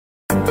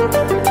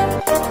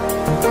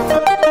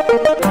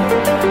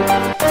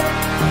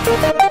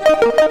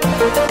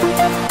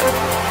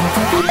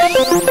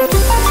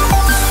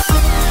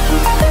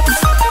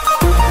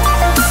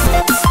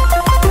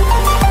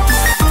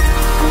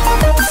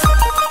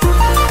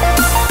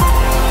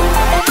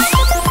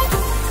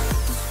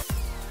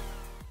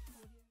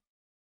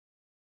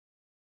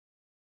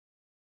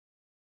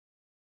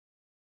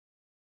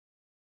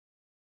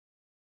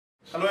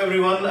Hello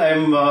everyone,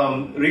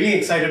 I'm really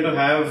excited to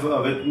have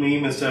with me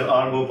Mr.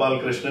 R.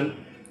 Gopalkrishnan,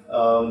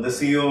 the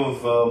CEO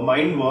of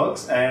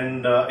Mindworks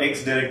and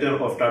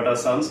ex-director of Tata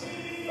Sons.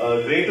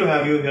 Great to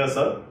have you here,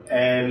 sir.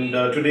 And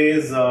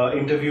today's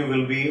interview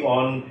will be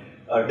on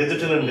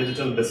digital and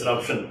digital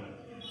disruption.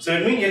 So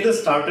let me get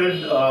this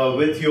started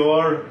with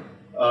your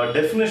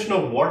definition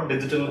of what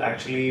digital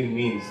actually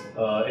means.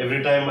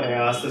 Every time I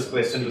ask this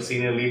question to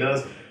senior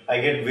leaders,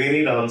 I get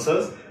varied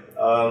answers.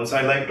 So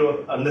I'd like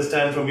to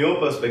understand from your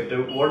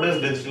perspective, what does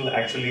digital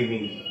actually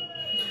mean?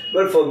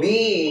 Well, for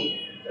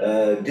me,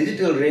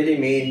 digital really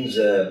means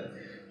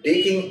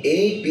taking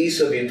any piece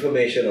of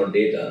information or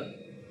data,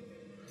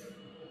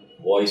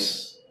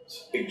 voice,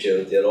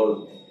 picture, they're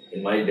all,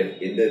 in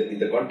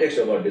the context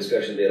of our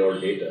discussion, they're all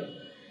data,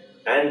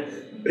 and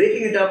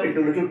breaking it up into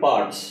little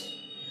parts,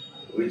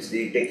 which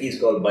the techies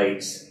call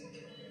bytes,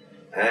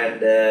 and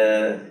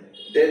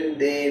then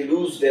they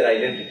lose their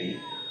identity.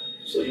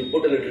 So you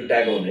put a little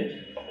tag on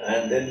it,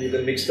 and then you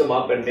can mix them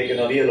up and make an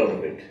avial out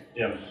of it.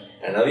 Yeah.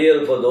 An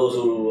avial, for those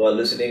who are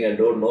listening and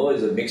don't know,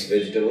 is a mixed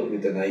vegetable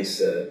with a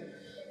nice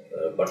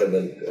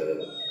buttermilk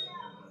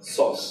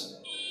sauce.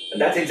 And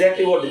that's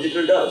exactly what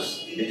digital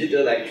does.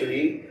 Digital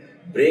actually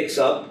breaks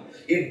up.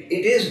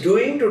 It is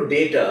doing to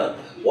data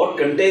what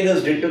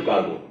containers did to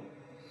cargo.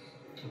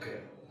 Okay.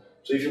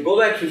 So if you go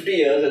back 50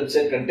 years and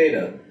said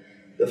container,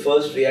 the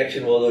first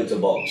reaction was, oh, it's a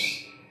box.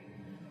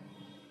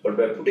 But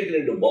by putting it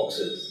into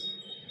boxes,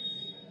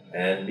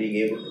 and being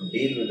able to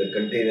deal with the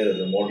container as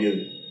a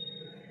module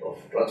of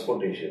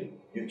transportation,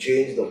 you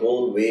change the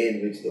whole way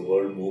in which the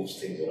world moves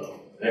things around.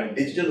 Yeah. And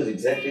digital is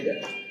exactly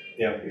that.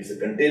 Yeah. It's the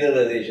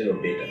containerization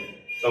of data.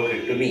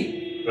 Okay. To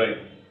me. Right.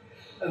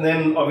 And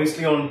then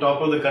obviously on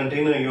top of the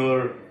container,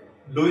 you're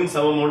doing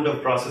some amount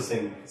of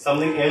processing.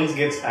 Something else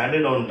gets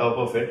added on top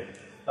of it,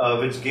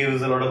 which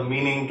gives a lot of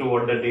meaning to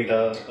what the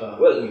data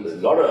means.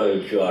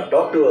 If you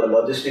talk to a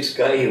logistics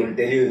guy, he will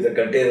tell you the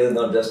container is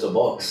not just a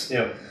box.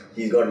 Yeah.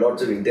 He's got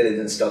lots of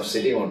intelligent stuff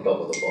sitting on top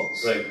of the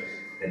box. Right.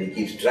 And he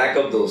keeps track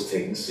of those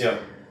things. Yeah.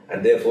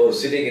 And therefore,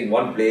 sitting in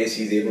one place,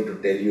 he's able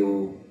to tell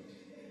you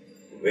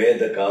where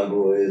the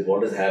cargo is,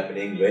 what is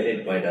happening, when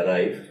it might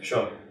arrive.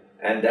 Sure.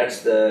 And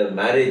that's the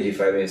marriage, if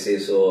I may say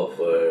so, of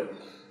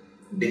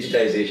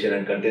digitization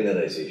and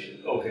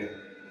containerization. Okay.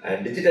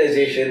 And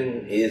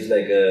digitization is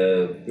like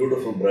a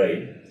beautiful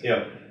bride.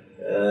 Yeah.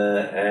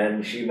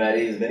 And she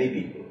marries many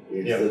people.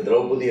 It's the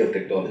Draupadi of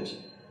technology.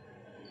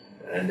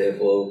 And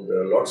therefore,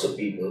 there are lots of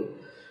people,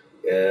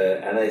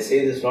 and I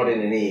say this not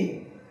in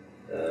any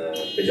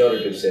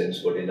pejorative sense,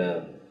 but in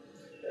a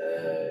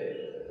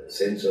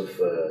sense of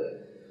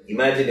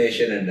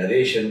imagination and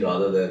narration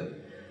rather than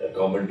a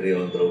commentary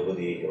on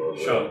Draupadi or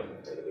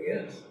anything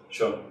else.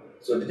 Sure.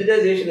 So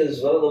digitization is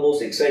one of the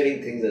most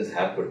exciting things that's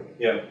happened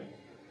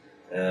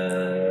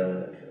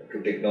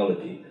to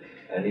technology.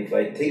 And if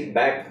I think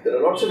back, there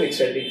are lots of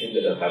exciting things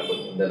that have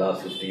happened in the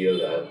last 50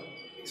 years I have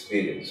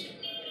experienced.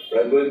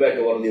 But I'm going back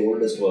to one of the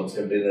oldest ones.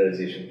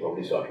 Containerization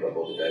probably started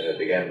about the time I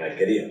began my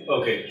career.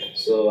 Okay.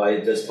 So I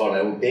just thought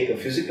I would take a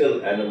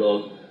physical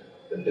analog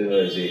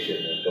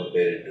containerization and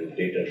compare it to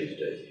data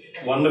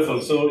digitization.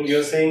 Wonderful. So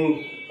you're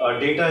saying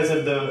data is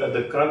at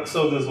the crux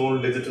of this whole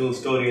digital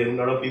story, and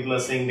a lot of people are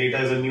saying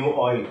data is a new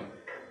oil.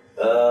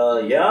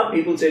 Yeah,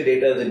 people say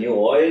data is a new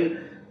oil,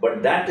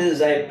 but that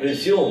is, I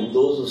presume,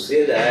 those who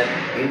say that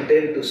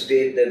intend to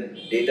state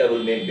that data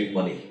will make big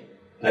money.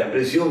 I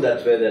presume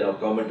that's where their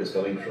comment is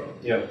coming from.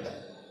 Yeah.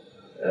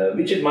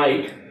 Which it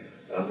might.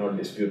 I'm not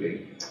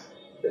disputing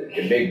that it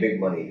can make big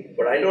money.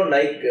 But I don't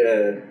like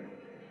to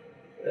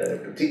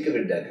think of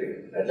it that way.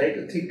 I'd like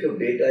to think of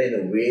data in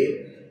a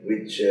way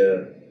which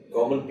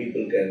common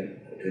people can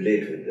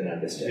relate with and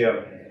understand.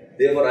 Yeah.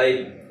 Therefore,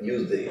 I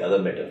use the other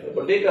metaphor.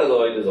 But data's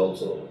oil is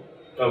also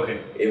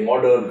a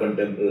modern,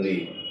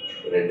 contemporary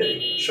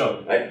rendering. Sure.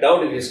 I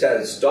doubt if you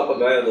stop a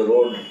guy on the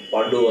road,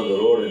 Pandu on the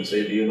road, and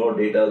say, do you know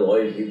data's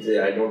oil? He'll say,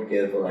 I don't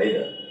care for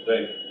either.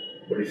 Right.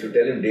 But if you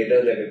tell him data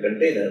is like a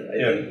container,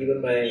 I think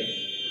even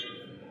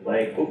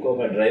my cook or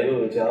my driver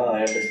will say,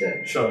 I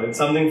understand. Sure, it's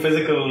something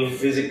physical.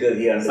 Physical,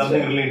 he understands.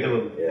 Something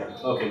relatable.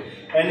 Yeah. Okay.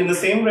 And in the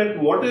same breath,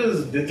 what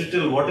is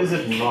digital? What is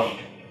it not?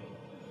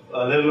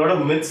 There are a lot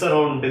of myths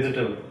around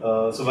digital.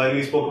 So while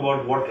we spoke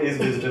about what is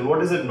digital,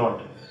 what is it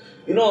not?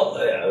 You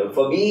know,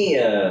 for me,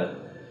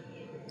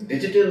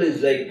 digital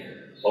is like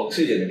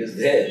oxygen. It is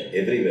there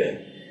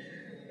everywhere.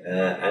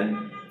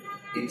 And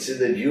it's in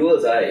the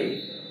viewer's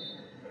eye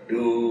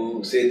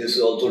to say this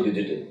is also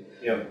digital.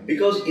 Yeah.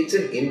 Because it's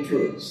an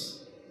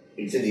influence.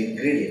 It's an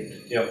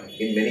ingredient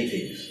in many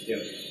things.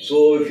 Yeah.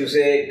 So if you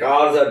say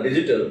cars are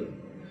digital,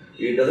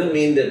 it doesn't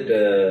mean that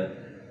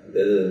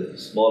there's a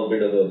small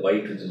bit of a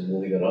byte which is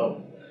moving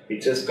around.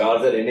 It says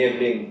cars are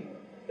enabling,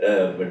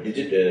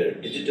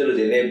 digital is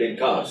enabling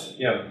cars.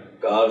 Yeah.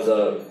 Cars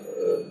are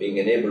being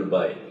enabled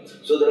by.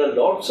 So there are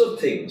lots of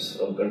things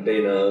from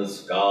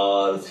containers,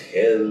 cars,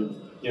 health,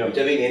 which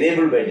are being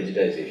enabled by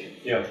digitization.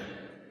 Yeah.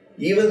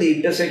 Even the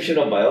intersection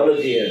of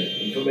biology and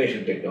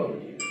information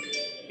technology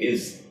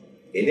is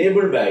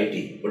enabled by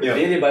IT, but it's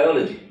really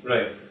biology.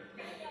 Right.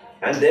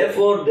 And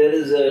therefore there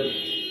is a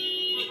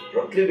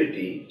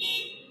proclivity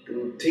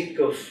to think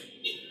of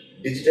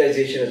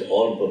digitization as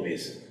all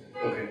pervasive.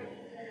 Okay.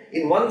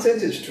 In one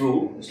sense it's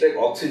true, it's like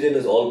oxygen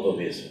is all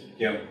pervasive.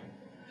 Yeah.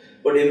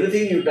 But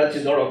everything you touch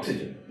is not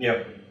oxygen.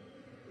 Yeah.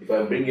 If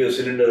I bring you a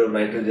cylinder of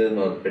nitrogen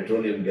or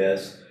petroleum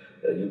gas,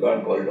 you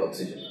can't call it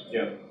oxygen.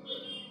 Yeah.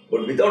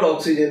 But without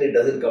oxygen, it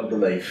doesn't come to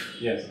life.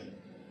 Yes.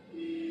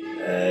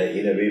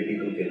 In a way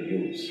people can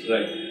use.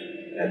 Right.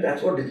 And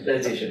that's what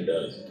digitization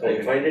does. Okay.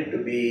 I find it to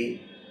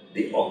be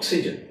the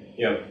oxygen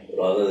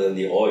rather than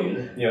the oil,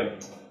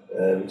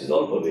 which is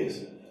all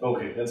pervasive.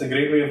 Okay, that's a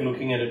great way of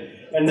looking at it.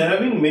 And there have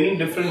been many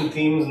different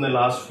themes in the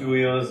last few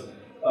years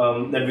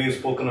that we've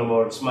spoken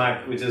about.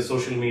 SMAC, which is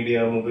social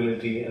media,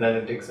 mobility,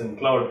 analytics, and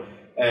cloud.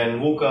 And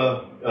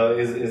VUCA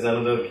is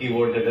another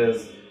keyword that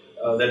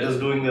is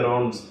doing the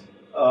rounds.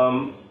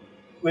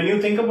 When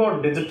you think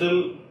about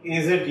digital,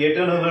 is it yet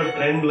another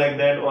trend like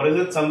that, or is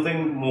it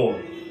something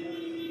more?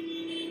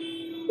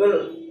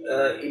 Well,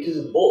 it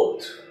is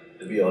both,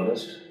 to be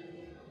honest.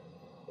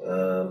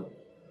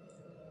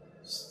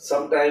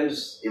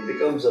 Sometimes it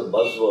becomes a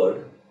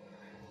buzzword,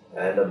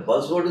 and a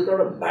buzzword is not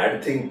a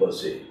bad thing per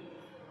se.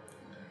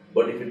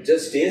 But if it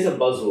just stays a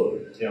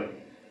buzzword,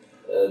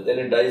 then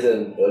it dies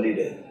an early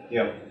death.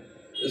 Yeah.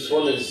 This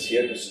one is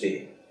here to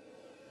stay.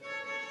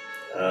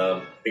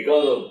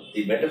 Because of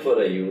the metaphor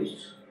I used,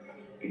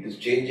 it is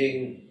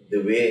changing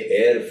the way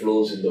air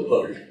flows in the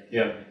world.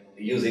 Yeah.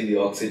 Using the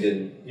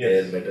oxygen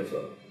air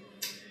metaphor.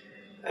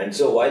 And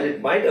so while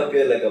it might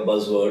appear like a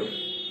buzzword,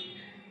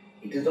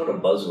 it is not a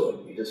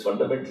buzzword. It is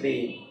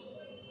fundamentally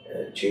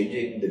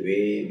changing the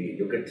way we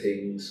look at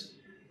things,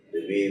 the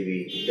way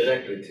we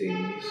interact with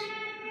things,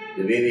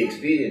 the way we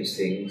experience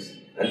things,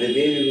 and the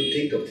way we will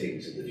think of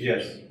things in the future.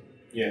 Yes.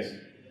 Yes.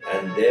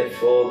 And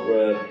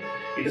therefore,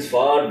 it is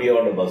far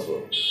beyond a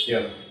buzzword.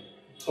 Yeah.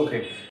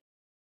 Okay.